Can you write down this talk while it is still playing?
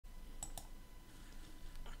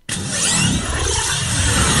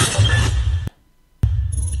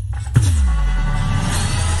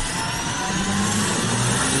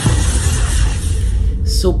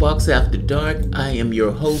Soapbox After Dark. I am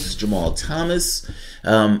your host, Jamarl Thomas.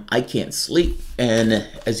 I can't sleep, and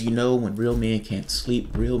as you know, when real men can't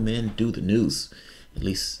sleep, real men do the news. At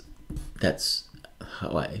least that's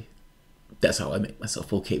how I make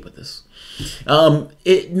myself okay with this.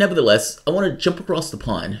 Nevertheless, I want to jump across the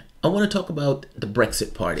pond. I want to talk about the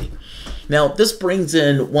Brexit party. Now, this brings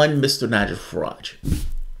in one Mr. Nigel Farage.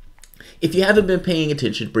 If you haven't been paying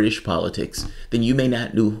attention to British politics, then you may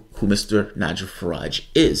not know who Mr. Nigel Farage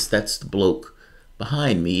is. That's the bloke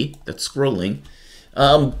behind me that's scrolling.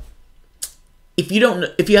 If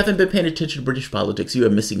you haven't been paying attention to British politics, you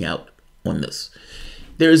are missing out on this.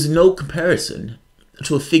 There is no comparison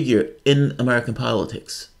to a figure in American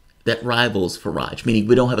politics that rivals Farage, meaning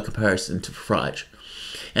we don't have a comparison to Farage.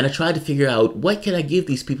 And I tried to figure out what can I give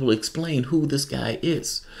these people to explain who this guy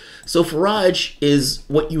is. So Farage is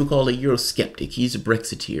what you would call a Eurosceptic. He's a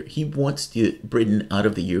Brexiteer. He wants Britain out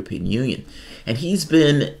of the European Union. And he's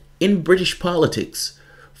been in British politics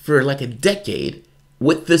for like a decade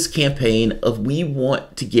with this campaign of we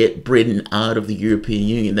want to get Britain out of the European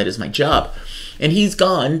Union. That is my job. And he's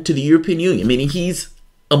gone to the European Union, meaning he's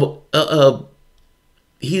a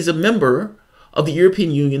member of the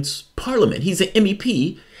European Union's parliament. He's an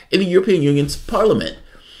MEP in the European Union's parliament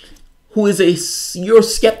who is a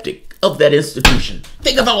Eurosceptic of that institution.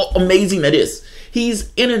 Think of how amazing that is.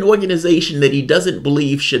 He's in an organization that he doesn't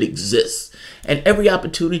believe should exist. And every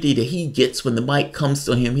opportunity that he gets when the mic comes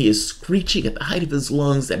to him, he is screeching at the height of his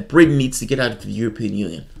lungs that Britain needs to get out of the European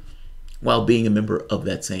Union while being a member of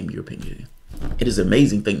that same European Union. It is an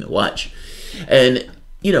amazing thing to watch. And,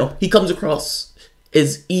 you know, he comes across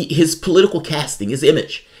as his political casting, his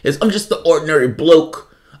image is, I'm just the ordinary bloke.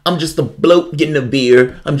 I'm just a bloke getting a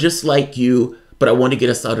beer. I'm just like you, but I want to get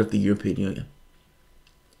us out of the European Union.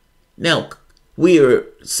 Now, we are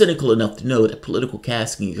cynical enough to know that political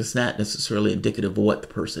casting is not necessarily indicative of what the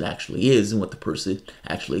person actually is and what the person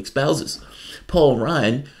actually espouses. Paul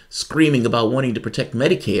Ryan screaming about wanting to protect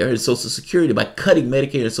Medicare and Social Security by cutting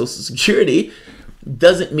Medicare and Social Security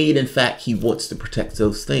doesn't mean, in fact, he wants to protect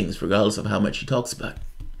those things, regardless of how much he talks about it.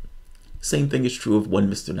 Same thing is true of one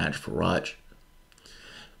Mr. Nigel Farage.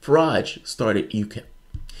 Farage started UKIP.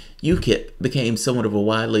 UKIP became somewhat of a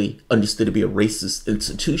widely understood to be a racist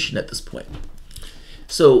institution at this point.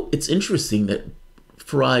 So it's interesting that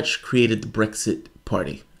Farage created the Brexit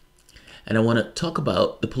party. And I want to talk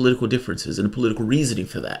about the political differences and the political reasoning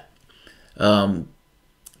for that.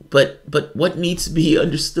 But what needs to be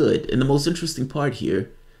understood, and the most interesting part here,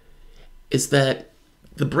 is that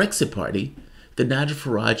the Brexit party that Nigel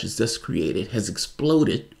Farage has just created has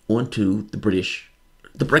exploded onto the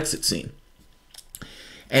Brexit scene.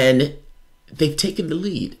 And they've taken the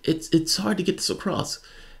lead. It's hard to get this across.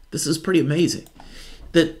 This is pretty amazing.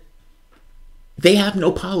 That they have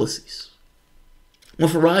no policies. When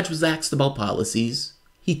Farage was asked about policies,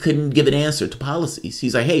 he couldn't give an answer to policies.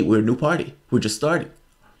 He's like, hey, we're a new party. We're just starting.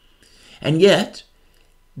 And yet,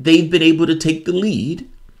 they've been able to take the lead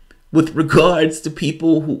with regards to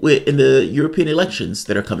people who in the European elections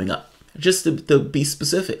that are coming up. Just to be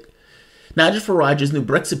specific. Nigel Farage's new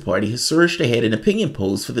Brexit party has surged ahead in opinion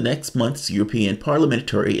polls for the next month's European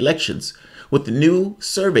parliamentary elections, with the new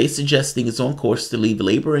survey suggesting it's on course to leave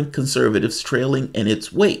Labour and Conservatives trailing in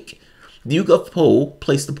its wake. The YouGov poll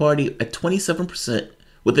placed the party at 27%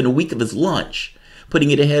 within a week of its launch,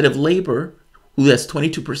 putting it ahead of Labour, who has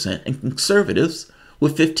 22%, and Conservatives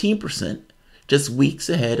with 15%, just weeks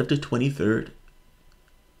ahead of the 23rd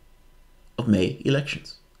of May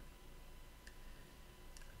elections.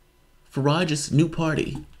 Farage's new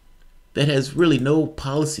party that has really no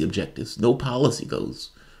policy objectives, no policy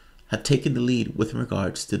goals, have taken the lead with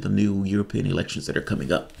regards to the new European elections that are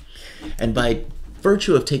coming up. And by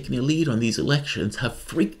virtue of taking the lead on these elections, have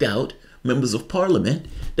freaked out members of parliament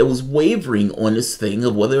that was wavering on this thing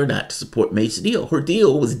of whether or not to support May's deal. Her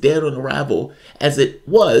deal was dead on arrival as it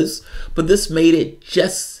was, but this made it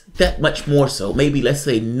just that much more so. Maybe, let's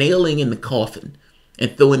say, nailing in the coffin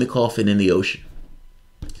and throwing the coffin in the ocean.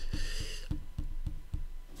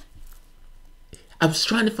 I was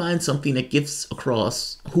trying to find something that gets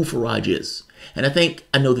across who Farage is. And I think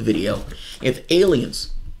I know the video. If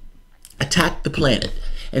aliens attacked the planet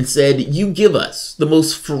and said, you give us the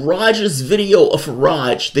most Farage's video of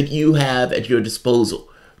Farage that you have at your disposal,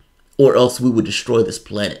 or else we would destroy this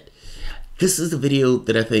planet. This is the video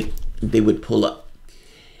that I think they would pull up.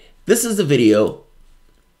 This is the video,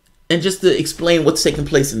 and just to explain what's taking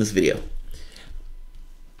place in this video.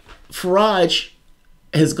 Farage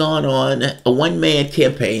has gone on a one-man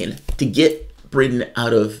campaign to get Britain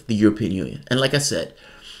out of the European Union. And like I said,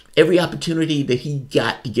 every opportunity that he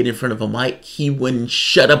got to get in front of a mic, he wouldn't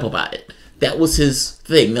shut up about it. That was his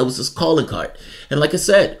thing. That was his calling card. And like I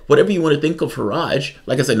said, whatever you want to think of Farage,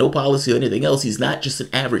 like I said, no policy or anything else. He's not just an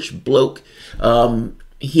average bloke.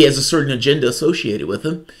 He has a certain agenda associated with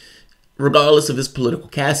him, regardless of his political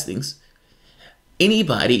castings.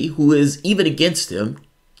 Anybody who is even against him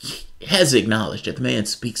has acknowledged that the man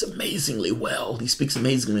speaks amazingly well. He speaks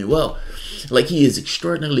amazingly well. Like, he is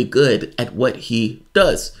extraordinarily good at what he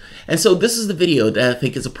does. And so this is the video that I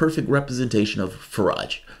think is a perfect representation of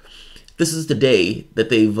Farage. This is the day that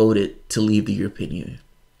they voted to leave the European Union.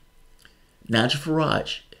 Nigel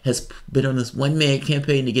Farage has been on this one-man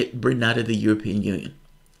campaign to get Britain out of the European Union.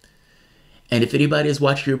 And if anybody has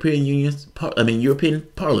watched European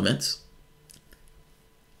parliaments,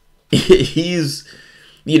 he's,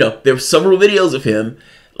 you know, there were several videos of him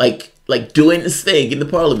like doing this thing in the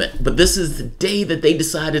parliament. But this is the day that they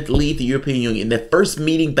decided to leave the European Union. Their first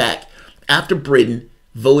meeting back after Britain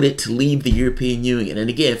voted to leave the European Union. And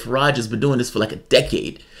again, Farage has been doing this for like a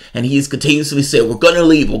decade. And he's continuously said, we're going to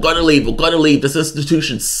leave, we're going to leave, we're going to leave. This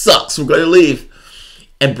institution sucks, we're going to leave.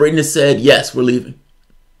 And Britain has said, yes, we're leaving.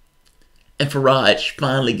 And Farage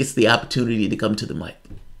finally gets the opportunity to come to the mic.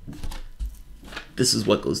 This is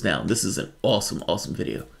what goes down. This is an awesome, awesome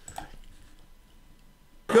video.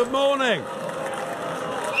 Good morning.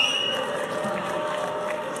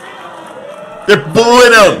 They're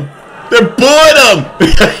booing him. They're booing him.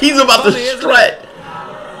 He's about to strut.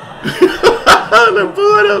 They're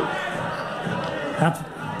booing him.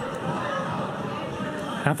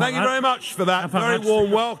 Thank you very much for that. Very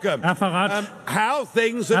warm welcome. How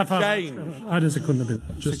things have changed.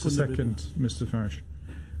 Just a second, Mr. Farage.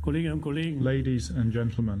 Ladies and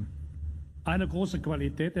gentlemen, one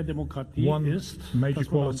major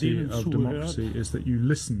quality of democracy is that you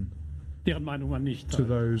listen to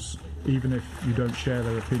those, even if you don't share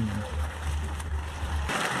their opinion.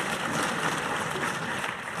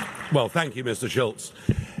 Well, thank you, Mr. Schultz.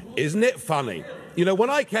 Isn't it funny? You know, when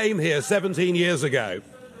I came here 17 years ago,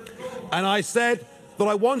 and I said that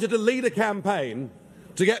I wanted to lead a campaign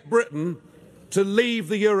to get Britain to leave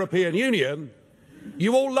the European Union,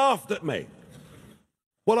 you all laughed at me.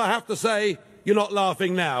 Well, I have to say, you're not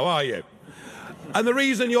laughing now, are you? And the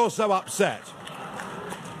reason you're so upset,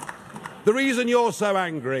 the reason you're so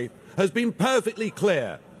angry, has been perfectly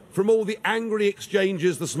clear from all the angry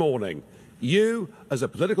exchanges this morning. You, as a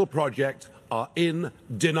political project, are in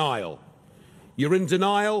denial. You're in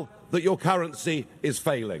denial that your currency is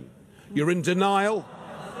failing. You're in denial.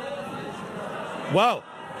 Well,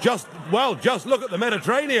 just look at the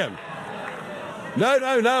Mediterranean.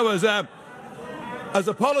 No. As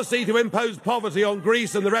a policy to impose poverty on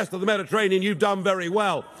Greece and the rest of the Mediterranean, you've done very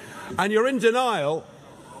well. And you're in denial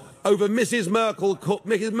over Mrs.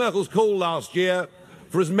 Merkel's call last year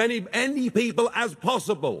for as many people as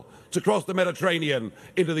possible to cross the Mediterranean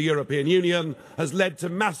into the European Union has led to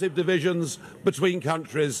massive divisions between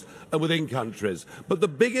countries and within countries. But the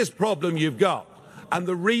biggest problem you've got, and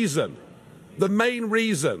the main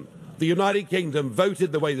reason the United Kingdom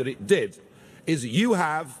voted the way that it did, is you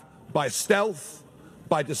have, by stealth,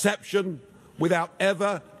 by deception, without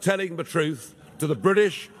ever telling the truth to the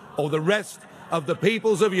British or the rest of the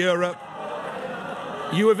peoples of Europe,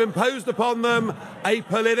 you have imposed upon them a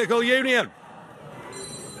political union.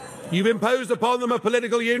 You've imposed upon them a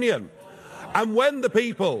political union. And when the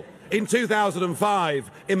people in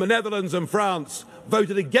 2005 in the Netherlands and France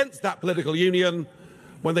voted against that political union,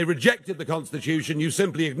 when they rejected the Constitution, you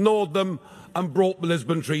simply ignored them and brought the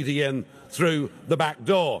Lisbon Treaty in through the back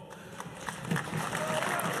door.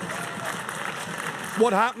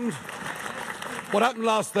 What happened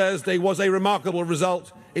last Thursday was a remarkable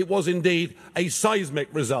result. It was indeed a seismic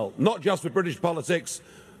result, not just for British politics,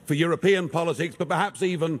 for European politics, but perhaps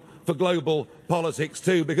even for global politics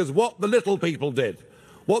too, because what the little people did,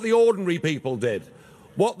 what the ordinary people did,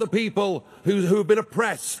 what the people who have been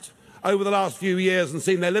oppressed over the last few years and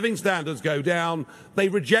seen their living standards go down, they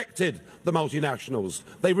rejected the multinationals,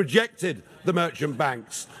 they rejected the merchant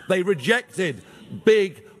banks, they rejected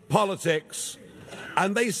big politics,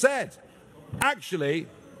 and they said, actually,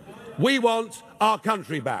 we want our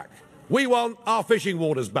country back, we want our fishing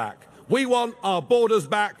waters back, we want our borders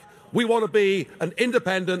back, we want to be an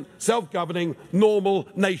independent, self-governing, normal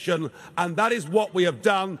nation, and that is what we have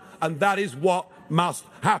done, and that is what must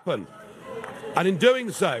happen. And in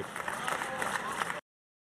doing so,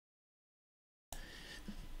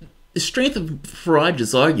 the strength of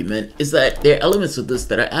Farage's argument is that there are elements of this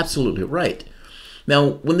that are absolutely right.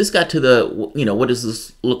 Now, when this got to the, you know, what does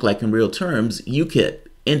this look like in real terms, UKIP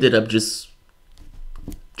ended up just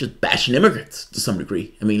bashing immigrants to some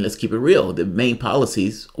degree. I mean, let's keep it real. The main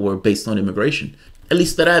policies were based on immigration. at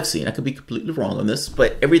least that I've seen, I could be completely wrong on this,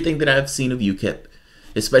 but everything that I've seen of UKIP,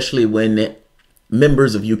 especially when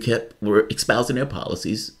members of UKIP were espousing their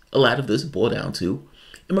policies, a lot of this boiled down to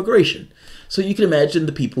immigration. So you can imagine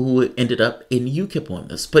the people who ended up in UKIP on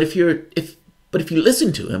this. But if you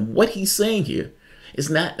listen to him, what he's saying here is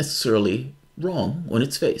not necessarily wrong on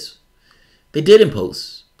its face. They did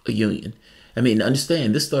impose a union. I mean,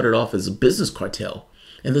 understand, this started off as a business cartel,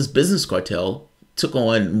 and this business cartel took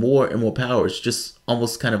on more and more powers, just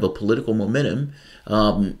almost kind of a political momentum,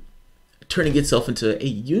 turning itself into a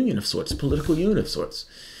union of sorts, political union of sorts.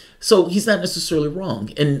 So he's not necessarily wrong.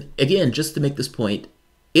 And again, just to make this point,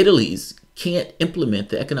 Italy's can't implement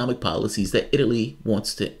the economic policies that Italy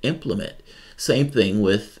wants to implement. Same thing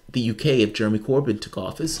with the UK if Jeremy Corbyn took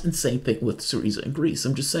office, and same thing with Syriza in Greece.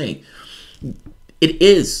 I'm just saying, it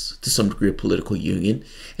is to some degree a political union,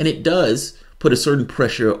 and it does put a certain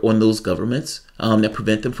pressure on those governments that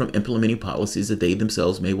prevent them from implementing policies that they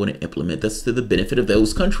themselves may want to implement that's to the benefit of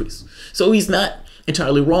those countries. So he's not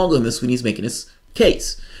entirely wrong on this when he's making his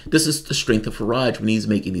case. This is the strength of Farage when he's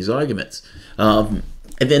making these arguments.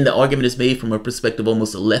 And then the argument is made from a perspective,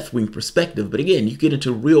 almost a left-wing perspective. But again, you get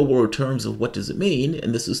into real-world terms of what does it mean,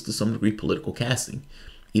 and this is to some degree political casting,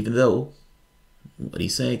 even though what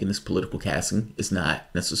he's saying in this political casting is not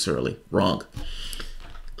necessarily wrong.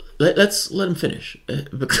 Let's let him finish,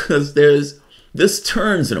 because this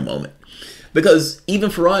turns in a moment. Because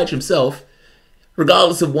even Farage himself,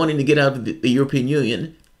 regardless of wanting to get out of the European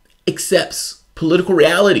Union, accepts political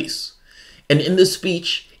realities. And in this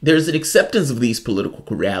speech, there's an acceptance of these political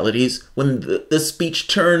realities when the speech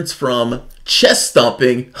turns from chest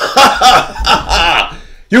stomping, ha ha ha ha,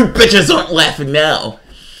 you bitches aren't laughing now,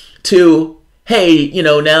 to, hey,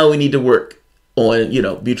 now we need to work on,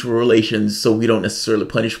 mutual relations so we don't necessarily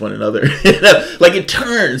punish one another. Like it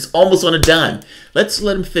turns almost on a dime. Let's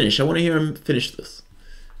let him finish. I want to hear him finish this.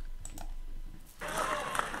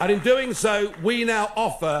 And in doing so, we now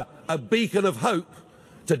offer a beacon of hope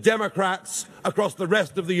to Democrats across the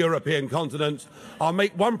rest of the European continent. I'll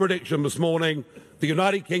make one prediction this morning. The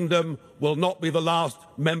United Kingdom will not be the last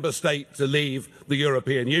member state to leave the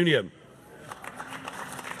European Union.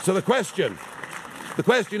 So the question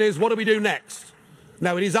is, what do we do next?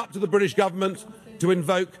 Now, it is up to the British government to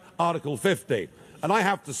invoke Article 50. And I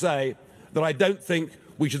have to say that I don't think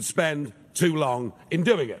we should spend too long in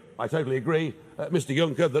doing it. I totally agree, Mr.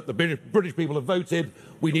 Juncker, that the British people have voted.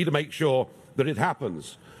 We need to make sure that it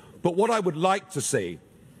happens. But what I would like to see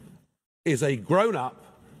is a grown-up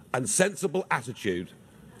and sensible attitude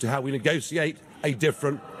to how we negotiate a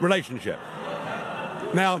different relationship.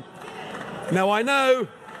 Now I know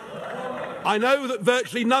that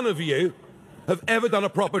virtually none of you have ever done a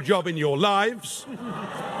proper job in your lives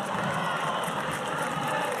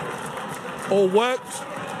or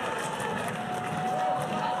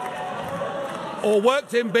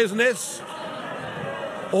worked in business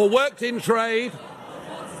or worked in trade,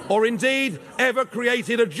 or indeed ever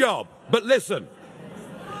created a job. But listen,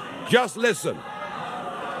 just listen.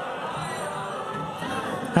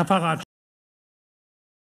 Herr Farage.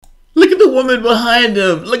 Look at the woman behind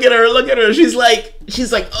him. Look at her. She's like,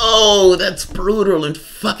 oh, that's brutal and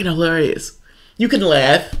fucking hilarious. You can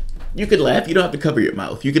laugh. You don't have to cover your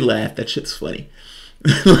mouth. You can laugh. That shit's funny.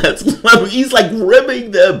 He's like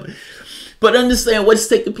ribbing them. But understand what's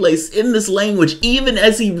taking place in this language, even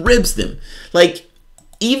as he ribs them. Like,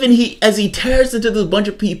 as he tears into this bunch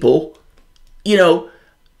of people,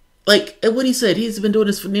 like what he said, he's been doing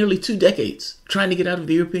this for nearly 2 decades, trying to get out of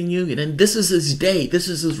the European Union. And this is his day. This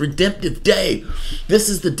is his redemptive day. This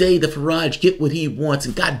is the day that Farage get what he wants.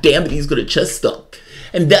 And God damn it, he's going to chest stump.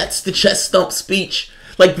 And that's the chest stump speech.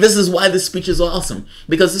 Like, this is why this speech is awesome.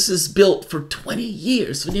 Because this is built for 20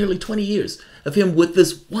 years, for nearly 20 years of him with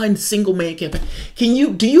this one single man campaign.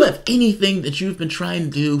 Do you have anything that you've been trying to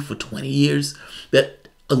do for 20 years that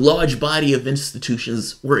a large body of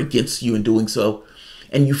institutions were against you in doing so,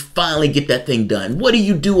 and you finally get that thing done? What do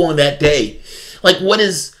you do on that day? Like,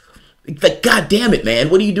 God damn it,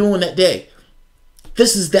 man, what do you do on that day?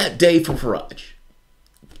 This is that day for Farage.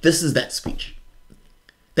 This is that speech.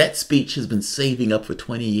 That speech has been saving up for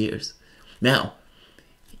 20 years. Now,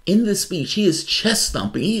 in this speech, he is chest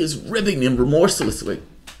stomping. He is ribbing them remorselessly.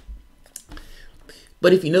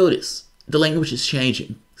 But if you notice, the language is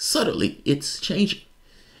changing. Subtly, it's changing.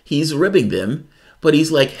 He's ribbing them, but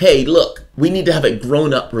he's like, hey, look, we need to have a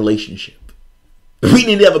grown-up relationship. We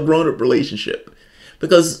need to have a grown-up relationship.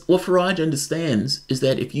 Because what Farage understands is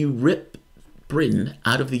that if you rip Britain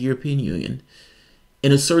out of the European Union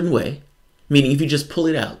in a certain way, meaning if you just pull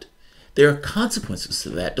it out, there are consequences to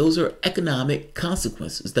that. Those are economic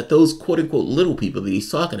consequences that those quote-unquote little people that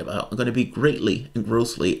he's talking about are going to be greatly and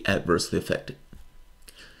grossly adversely affected.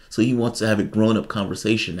 So he wants to have a grown-up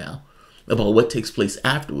conversation now about what takes place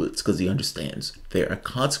afterwards, because he understands there are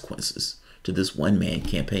consequences to this one-man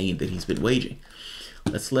campaign that he's been waging.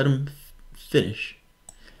 Let's let him finish.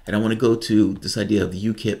 And I want to go to this idea of the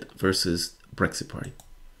UKIP versus Brexit Party.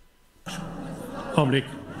 Mr.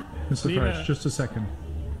 Farage, just a second.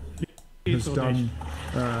 Has done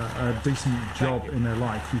a decent job in their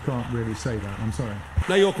life. You can't really say that. I'm sorry.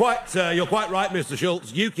 No, you're quite right, Mr.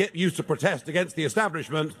 Schultz. UKIP used to protest against the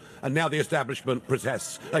establishment, and now the establishment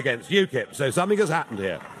protests against UKIP. So something has happened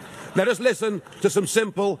here. Let us listen to some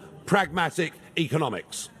simple, pragmatic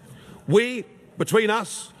economics. We, between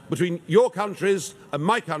us, between your countries and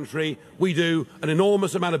my country, we do an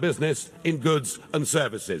enormous amount of business in goods and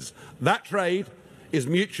services. That trade is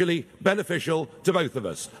mutually beneficial to both of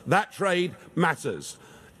us. That trade matters.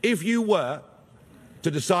 If you were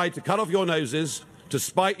to decide to cut off your noses, to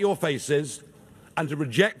spite your faces, and to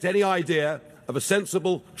reject any idea of a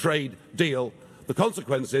sensible trade deal, the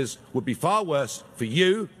consequences would be far worse for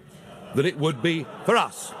you than it would be for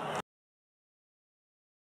us.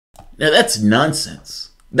 Now that's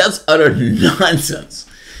nonsense. That's utter nonsense.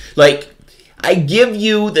 Like, I give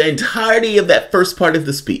you the entirety of that first part of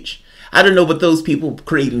the speech. I don't know what those people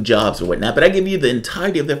creating jobs or whatnot, but I give you the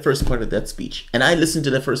entirety of that first part of that speech. And I listen to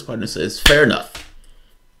that first part and it says, fair enough.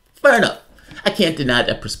 Fair enough. I can't deny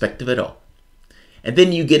that perspective at all. And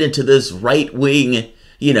then you get into this right-wing,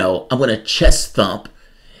 you know, I'm going to chest thump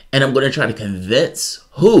and I'm going to try to convince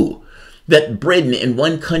who? That Britain in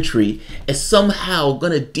one country is somehow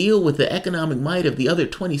going to deal with the economic might of the other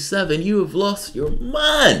 27. You have lost your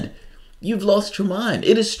mind. You've lost your mind.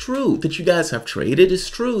 It is true that you guys have trade. It is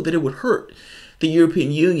true that it would hurt the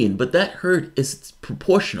European Union, but that hurt is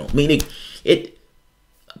proportional, meaning it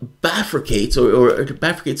bifurcates, or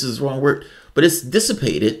bifurcates is the wrong word, but it's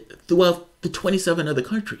dissipated throughout the 27 other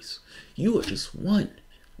countries. You are just one.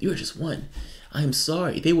 You are just one. I am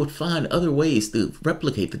sorry. They would find other ways to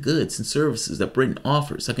replicate the goods and services that Britain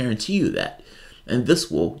offers. I guarantee you that. And this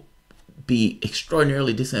will be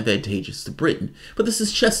extraordinarily disadvantageous to Britain. But this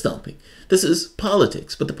is chest thumping. This is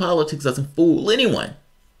politics. But the politics doesn't fool anyone.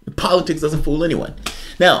 The politics doesn't fool anyone.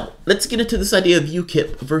 Now, let's get into this idea of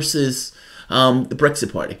UKIP versus the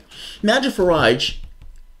Brexit Party. Nigel Farage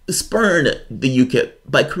spurned the UKIP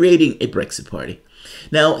by creating a Brexit Party.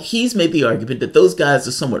 Now, he's made the argument that those guys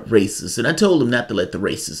are somewhat racist, and I told him not to let the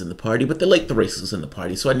racists in the party, but they like the racists in the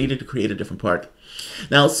party, so I needed to create a different party.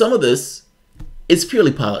 Now, some of this is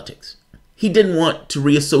purely politics. He didn't want to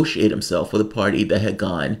reassociate himself with a party that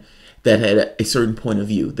had a certain point of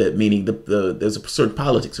view, that meaning there's a certain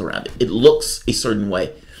politics around it. It looks a certain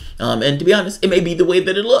way. And to be honest, it may be the way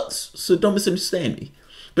that it looks, so don't misunderstand me.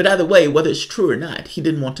 But either way, whether it's true or not, he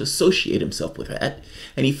didn't want to associate himself with that,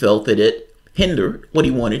 and he felt that it hindered what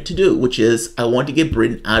he wanted to do, which is, I want to get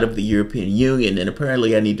Britain out of the European Union, and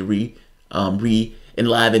apparently I need to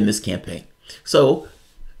re-enliven this campaign. So,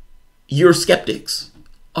 Eurosceptics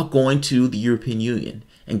are going to the European Union,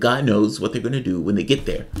 and God knows what they're going to do when they get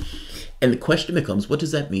there. And the question becomes, what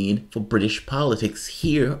does that mean for British politics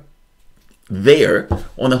here, there,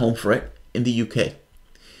 on the home front in the UK?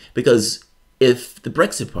 Because if the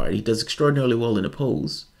Brexit Party does extraordinarily well in the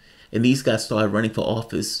polls, and these guys start running for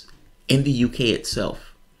office in the UK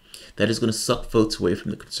itself, that is going to suck votes away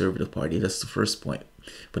from the Conservative Party. That's the first point.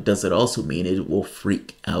 But does it also mean it will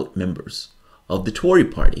freak out members of the Tory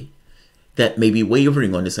Party that may be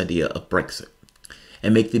wavering on this idea of Brexit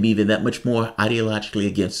and make them even that much more ideologically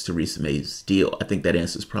against Theresa May's deal? I think that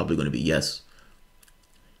answer is probably going to be yes.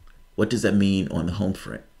 What does that mean on the home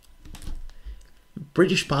front?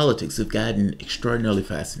 British politics have gotten extraordinarily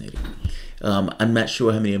fascinating. I'm not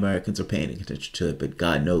sure how many Americans are paying attention to it, but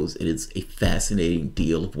God knows it is a fascinating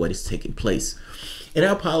deal of what is taking place. In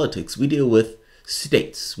our politics, we deal with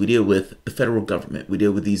states, we deal with the federal government, we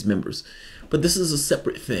deal with these members. But this is a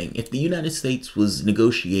separate thing. If the United States was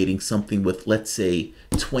negotiating something with, let's say,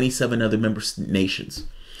 27 other member nations,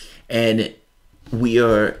 and we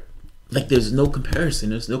are, like, there's no comparison.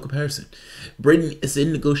 Britain is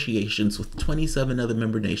in negotiations with 27 other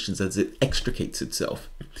member nations as it extricates itself.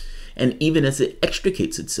 And even as it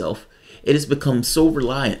extricates itself, it has become so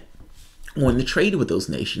reliant on the trade with those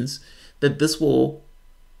nations that this will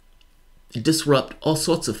disrupt all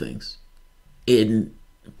sorts of things in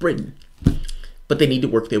Britain. But they need to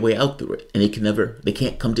work their way out through it. And they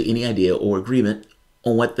can't come to any idea or agreement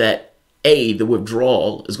on what that, the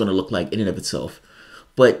withdrawal is going to look like in and of itself.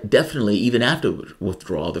 But definitely, even after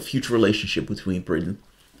withdrawal, the future relationship between Britain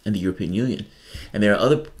and the European Union. And there are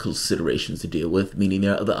other considerations to deal with, meaning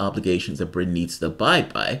there are other obligations that Britain needs to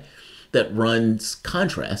abide by that runs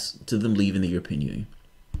contrast to them leaving the European Union.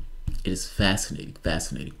 It is fascinating,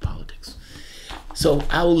 fascinating politics. So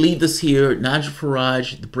I will leave this here. Nigel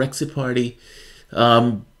Farage, the Brexit Party.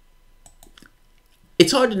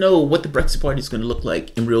 It's hard to know what the Brexit Party is going to look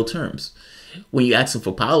like in real terms. When you ask them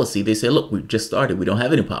for policy, they say, look, we've just started. We don't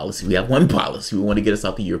have any policy. We have one policy. We want to get us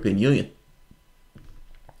out the European Union.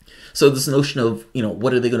 So this notion of,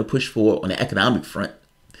 what are they going to push for on the economic front?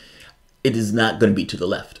 It is not going to be to the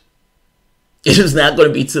left. It is not going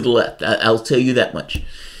to be to the left. I'll tell you that much.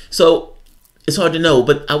 So it's hard to know,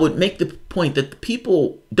 but I would make the point that the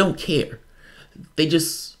people don't care. They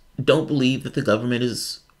just don't believe that the government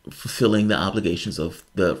is fulfilling the obligations of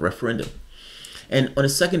the referendum. And on a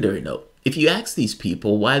secondary note, if you ask these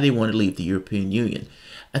people why they want to leave the European Union,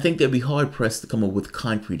 I think they'll be hard-pressed to come up with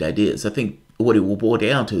concrete ideas. I think what it will boil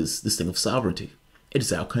down to is this thing of sovereignty. It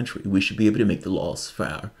is our country. We should be able to make the laws for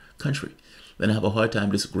our country. And I have a hard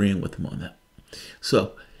time disagreeing with them on that.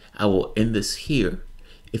 So I will end this here.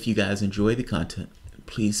 If you guys enjoy the content,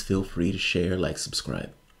 please feel free to share, like,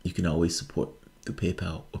 subscribe. You can always support through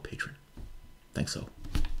PayPal or Patreon. Thanks all.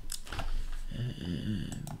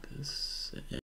 And this.